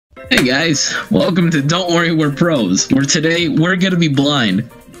Hey guys, welcome to Don't Worry We're Pros, where today we're gonna be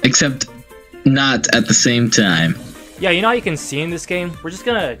blind, except not at the same time. Yeah, you know how you can see in this game? We're just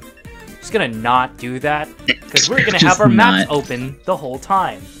gonna not do that, because we're gonna have our maps open the whole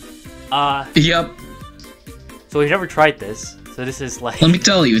time. Yep. So we've never tried this, so this is like... Let me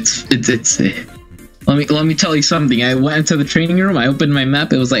tell you, let me tell you something. I went into the training room, I opened my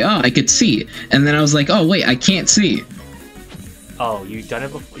map, it was like, oh, I could see. And then I was like, oh wait, I can't see. Oh, you done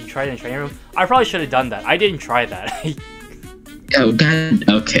it before? You tried it in the training room? I probably should have done that. I didn't try that. Oh god.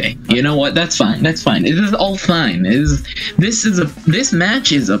 Okay. You know what? That's fine. That's fine. It is all fine. This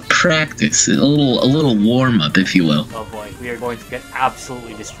match is a practice, a little warm up, if you will. Oh boy, we are going to get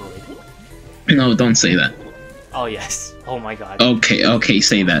absolutely destroyed. No, don't say that. Oh yes. Oh my god. Okay,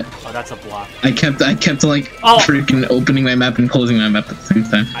 say that. Oh, that's a block. I kept like freaking opening my map and closing my map at the same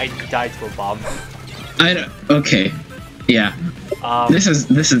time. I died to a bomb. Okay. Yeah. This is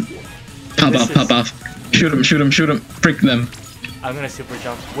pop off. Shoot him. Frick them. I'm gonna super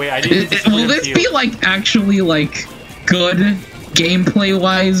jump. Wait, I didn't. Will this be like actually like good gameplay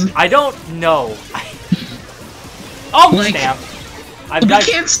wise? I don't know. Oh, like, damn! I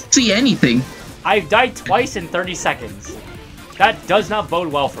can't see anything. I've died twice in 30 seconds. That does not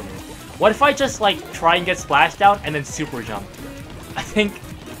bode well for me. What if I just like try and get splashdown and then super jump? I think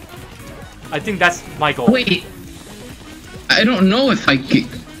that's my goal. Wait. I don't know if I can...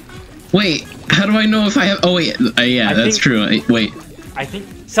 Wait, how do I know if I have... Oh, wait, yeah, that's true. Wait. I think...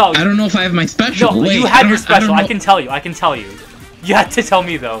 So... I don't know if I have my special. No, wait, you have your special. I can tell you. You have to tell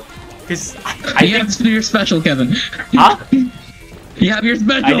me, though. Because you have to do your special, Kevin. Huh? You have your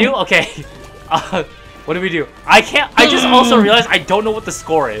special. I do? Okay. What do we do? I can't... I just also realized I don't know what the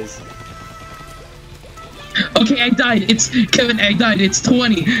score is. Okay, I died. Kevin, I died. It's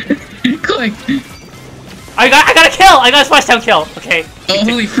 20. Click. I got a kill! I got a splashdown kill! Okay. Oh,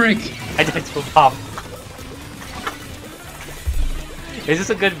 holy frick. I died to a bomb. Is this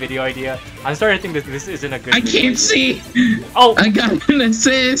a good video idea? I'm starting to think that this isn't a good video can't idea. See! Oh! I got an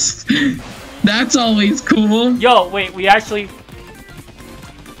assist! That's always cool. Yo, wait, we actually...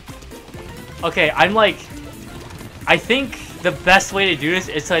 Okay, I'm like... I think the best way to do this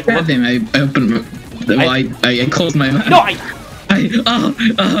is like... God damn, I opened... I closed my mouth. No,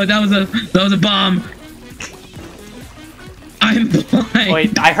 Oh, that was a bomb! I'm blind.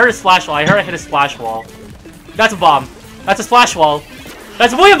 Wait, I heard a splash wall. I heard I hit a splash wall. That's a bomb. That's a splash wall.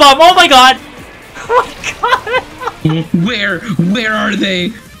 That's a booyah bomb. Oh my god. Oh my god. Where are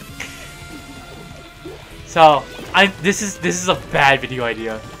they? So, this is a bad video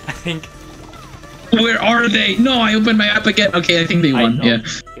idea. I think. Where are they? No, I opened my app again. Okay, I think they won. Yeah.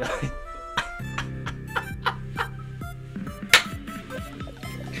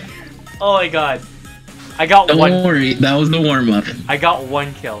 Oh my god. I got Don't worry, that was the warm-up. I got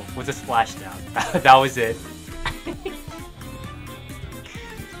one kill with a splashdown. That was it.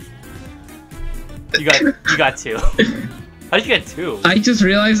 You got two. How did you get two? I just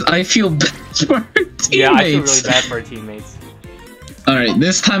realized I feel bad for our teammates. Yeah, I feel really bad for our teammates. Alright,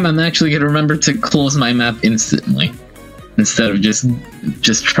 this time I'm actually gonna remember to close my map instantly. Instead of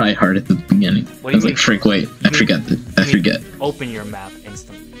just try hard at the beginning. I was like, frick, wait, I forget. Open your map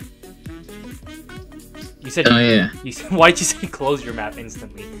instantly. You said, oh yeah. Why'd you say close your map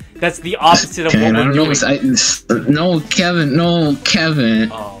instantly? That's the opposite of what we're doing. No, Kevin.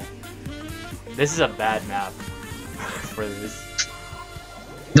 Oh. This is a bad map for this.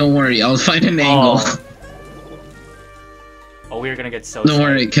 Don't worry, I'll find an angle. Oh, we're gonna get so Don't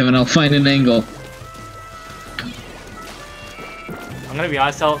worry, Kevin, I'll find an angle. I'm gonna be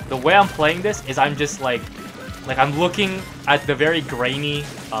honest, though, the way I'm playing this is I'm just like I'm looking at the very grainy,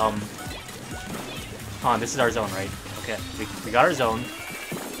 this is our zone, right? Okay, we got our zone.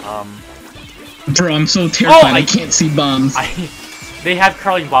 Bro, I'm so terrified. I can't see bombs. They have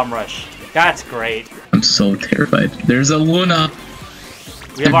curling bomb rush. That's great. I'm so terrified. There's a Luna.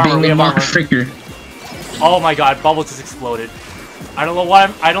 We have armor. We have armor. Fricker. Oh my god, bubble just exploded. I don't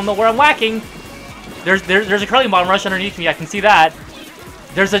know where I'm lacking. There's a curling bomb rush underneath me. I can see that.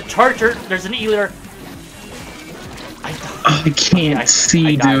 There's a charger. There's an E-liter. I can't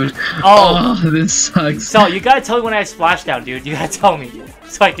see, dude. Oh, this sucks. So, you gotta tell me when I have splashdown, dude. You gotta tell me,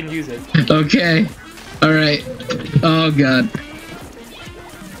 so I can use it. Okay. Alright. Oh, God.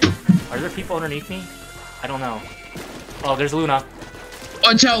 Are there people underneath me? I don't know. Oh, there's Luna.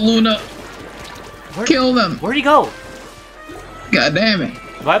 Watch out, Luna. Kill them. Where'd he go? God damn it.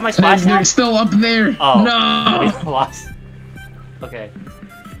 Do I have my splashdown? They're still up there. Oh. No. We lost. Okay.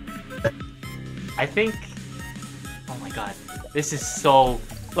 I think... Oh my god. This is so...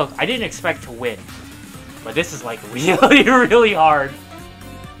 Look, I didn't expect to win. But this is like really, really hard.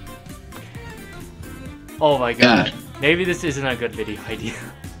 Oh my god. Maybe this isn't a good video idea.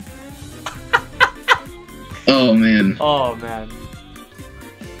 Oh man. Oh man.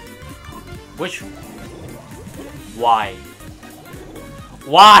 Why?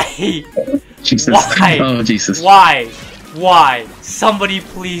 Why? Jesus. Why? Oh Jesus. Why? Why? Somebody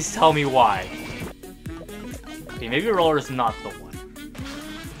please tell me why. Okay, maybe Roller's not the one.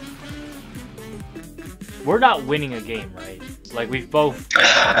 We're not winning a game, right? Like we've both.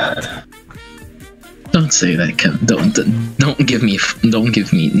 Don't say that, Kevin. Don't give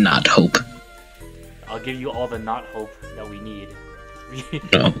me not hope. I'll give you all the not hope that we need.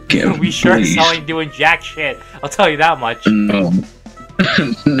 No, Kevin, we sure please. as hell ain't doing jack shit. I'll tell you that much. No.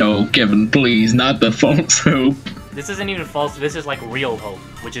 No, Kevin, please, not the false hope. This isn't even false. This is like real hope,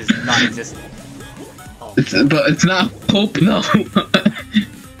 which is non-existent. Oh. But it's not hope, no.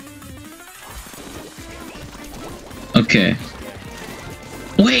 Okay.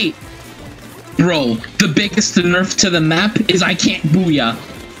 Wait! Bro, the biggest nerf to the map is I can't booyah.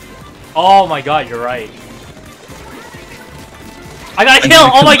 Oh my god, you're right. I got a kill!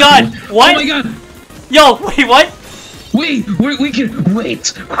 Oh my god! What? Oh my god! Yo, wait, what? Wait, we can wait.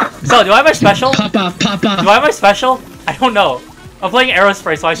 So, do I have my special? Pop off, pop off. Do I have my special? I don't know. I'm playing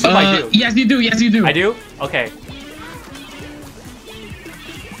Aerospray, so I assume I do. Yes, you do. Yes, you do. I do? Okay.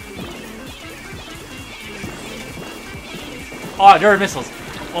 Oh, there are missiles.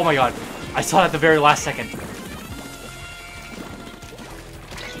 Oh my god. I saw that at the very last second.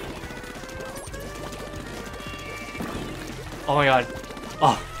 Oh my god.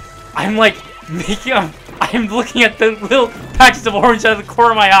 Oh. I'm like making I'm looking at the little patches of orange out of the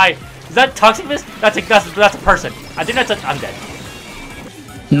corner of my eye. Is that toxic mist? That's a person. I think that's I'm dead.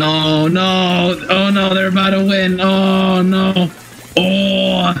 No, no. Oh no, they're about to win. Oh no.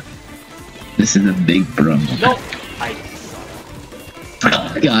 Oh. This is a big problem. No.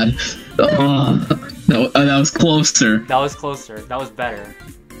 Oh god. Oh. No, that was closer. That was closer. That was better.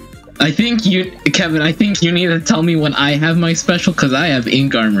 I think Kevin, I think you need to tell me when I have my special, because I have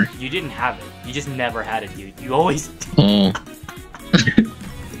ink armor. You didn't have it. You just never had it, dude. You always... Oh.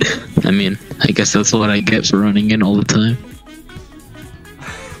 I mean, I guess that's what I get for running in all the time.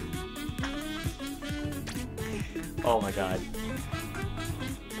 Oh my god.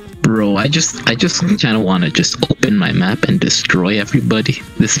 Bro, I just kind of want to just open my map and destroy everybody.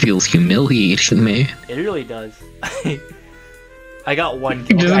 This feels humiliating, man. It really does. I got one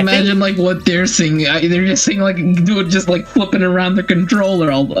kill. Just imagine like what they're saying. They're just saying like do it just like flipping around the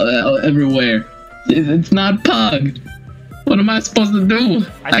controller all everywhere. It's not Pug. What am I supposed to do?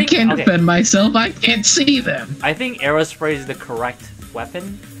 I can't defend myself. I can't see them. I think Aerospray is the correct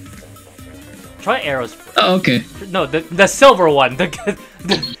weapon. Try Aerospray. Oh, okay. No, the silver one.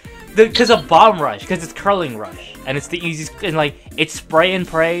 Because of Bomb Rush. Because it's Curling Rush. And it's the easiest. And like, it's Spray and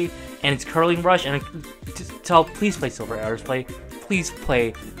Pray. And it's Curling Rush. And so please play Silver Aerospray. Please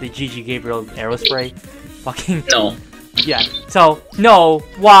play the GG Gabriel Aerospray. Fucking. No. Yeah. So, no.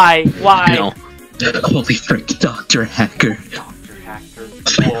 Why? Why? No. Holy frick, Dr. Hacker. Dr. Hacker.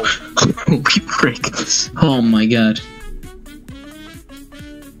 Whoa. Holy frick. Oh my god.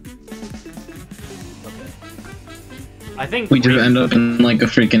 I think we just end up in like a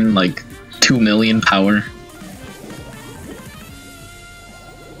freaking like 2 million power.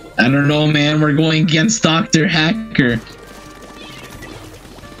 I don't know, man. We're going against Dr. Hacker.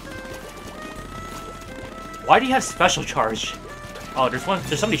 Why do you have special charge? Oh, there's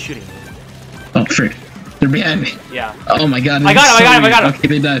somebody shooting me. Oh frick. They're behind me. Yeah. Oh my god. I got him, I got him. Okay,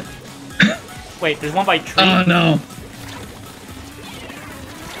 they died. Wait, there's one by tree. Oh no.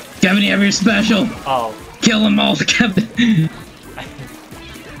 Kevin, you have your special. Oh. Kill them all, Kevin.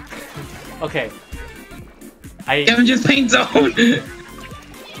 Okay. Kevin just paint zone.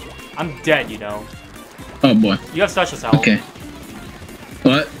 I'm dead, you know. Oh boy. You have special, Sal. Okay.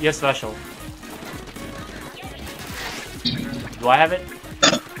 What? You have special. Do I have it?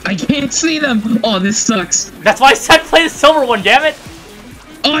 I can't see them. Oh, this sucks. That's why I said play the silver one, damn it.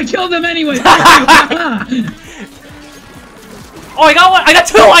 Oh, I killed them anyway. Oh, I got one. I got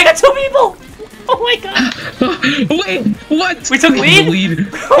two. I got two people. Oh my god. Wait, what? We took lead?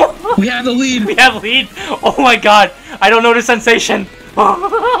 We have the lead. We have lead. Oh my god. I don't know the sensation.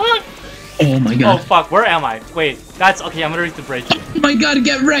 Oh my god. Oh fuck, where am I? Wait, that's okay, I'm gonna reach the bridge. Oh my god,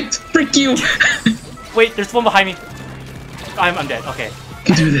 get wrecked. Frick you. Wait, there's one behind me. I'm dead, okay. We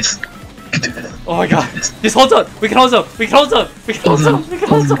can do this. We can do this. Oh my god. Just hold on. We can hold on. We can hold on. We can hold on. We can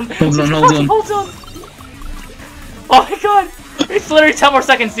hold on. Hold on, hold on. Hold on. Oh my god. It's literally 10 more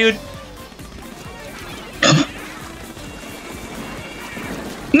seconds, dude.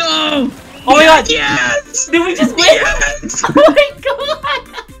 No! Oh my god! Yes! Did we just win? Yes! Oh my god!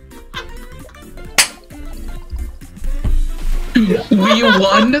 we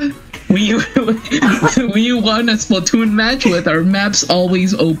won. We won a Splatoon match with our maps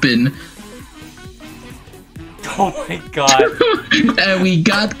always open. Oh my god. And we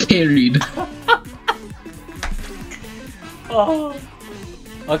got carried. Oh.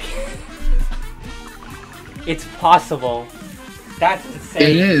 Okay. It's possible. That's insane.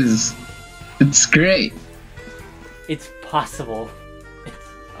 It is. It's great. It's possible.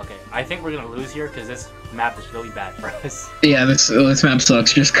 Okay, I think we're gonna lose here because this map is really bad for us. Yeah, this map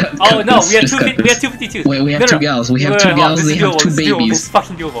sucks. Just cut. Oh cut no, this. we have Just cut this. 252. Wait, we have two gals. We have two gals. They have two This babies. is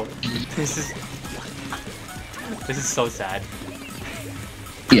fucking doable. This is so sad.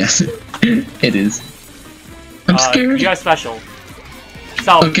 Yes, it is. I'm scared. You guys special.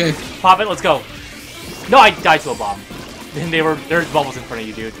 So, okay. Pop it. Let's go. No, I died to a bomb. And there's bubbles in front of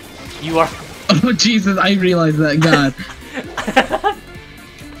you, dude. You are. Oh Jesus! I realized that. God.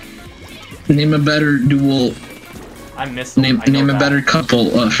 Name a better duel. I missed. Name a better couple.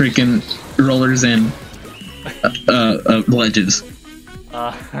 Freaking rollers and ledges.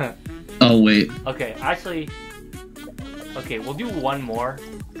 Oh wait. Okay, actually. Okay, we'll do one more,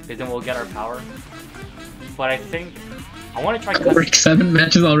 because then we'll get our power. But I think I want to try. Like 7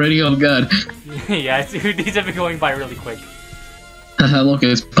 matches already. Oh god. Yeah, dude, these have been going by really quick. Look,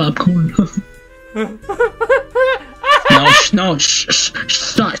 it's popcorn. No,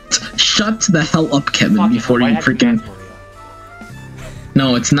 shut the hell up, Kevin, before you freaking.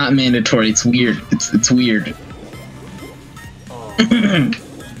 No, it's not mandatory. It's weird. It's weird. Oh.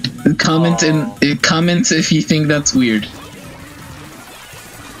 Comment if you think that's weird.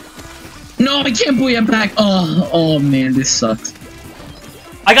 No, I can't believe I'm back. Oh man, this sucks.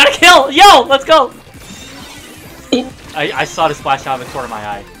 I got a kill! Yo, let's go! Oh. I saw the splash out of the corner of my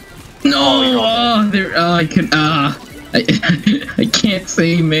eye. No, I can't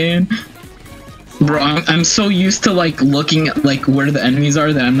say, man. Bro, I'm so used to like looking at like where the enemies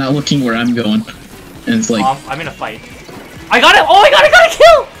are that I'm not looking where I'm going. And it's like I'm in a fight. I got it! Oh my god, I got a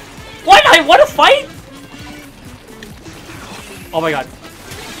kill! What? I won a fight? Oh my god.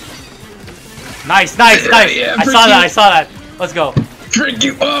 Nice. Yeah, I saw that. Let's go. Trick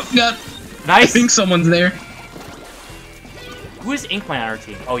you up, God. Nice. I think someone's there. Who is Inkman on our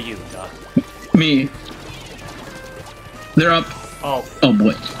team? Oh, you. Duh. Me. They're up. Oh. Oh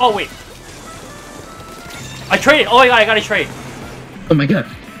boy. Oh wait. I traded. Oh my god, I got a trade. Oh my god.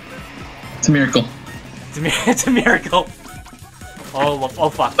 It's a miracle. It's a miracle. Oh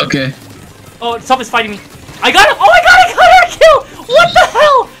fuck. Okay. Oh, someone's fighting me. I got him. Oh my god, I got her kill. What the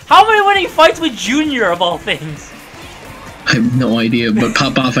hell? How am I winning fights with Junior of all things? I have no idea, but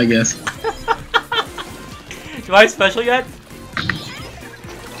pop off, I guess. Do I have special yet?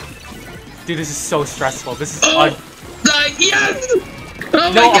 Dude, this is so stressful. This is yes!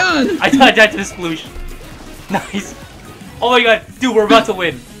 Oh my god! I died to the sploosh. Nice. Oh my god, dude, we're about to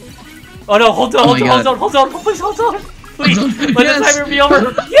win. Oh no, hold on, please hold on. Please, let this timer be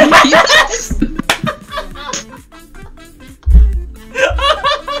over. Yes!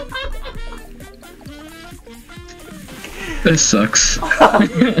 This sucks.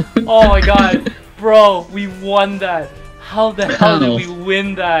 Oh my god. Bro, we won that. How the hell did we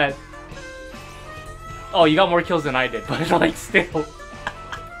win that? Oh, you got more kills than I did, but like still.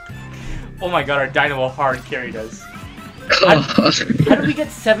 Oh my god, our Dynamo hard carried us. How did we get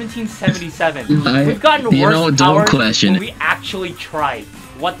 1777? We've gotten worse powers when we actually tried.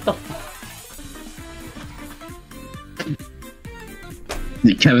 What the fuck?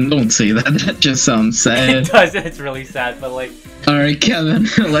 Kevin, don't say that. That just sounds sad. It does. It's really sad, but like. All right, Kevin.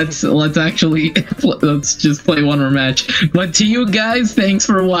 Let's just play one more match. But to you guys, thanks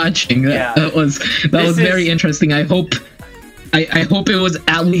for watching. That was very interesting. I hope it was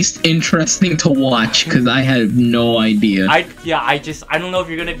at least interesting to watch because I had no idea. I don't know if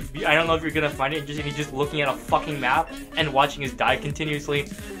you're gonna find it interesting just looking at a fucking map and watching us die continuously.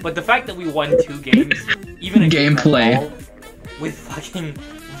 But the fact that we won 2 games, even a gameplay. With fucking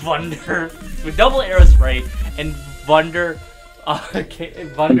Vunder, with double arrow spray and Vunder,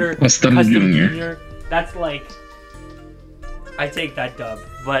 Vunder Custom Junior. That's like, I take that dub.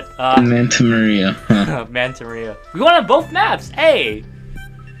 But Manta Maria. Huh. Manta Maria. We won on both maps. Hey.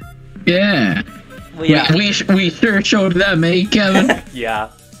 Yeah. Well, yeah. We sure showed them, eh, Kevin? Yeah.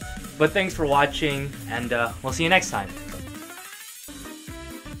 But thanks for watching, and we'll see you next time.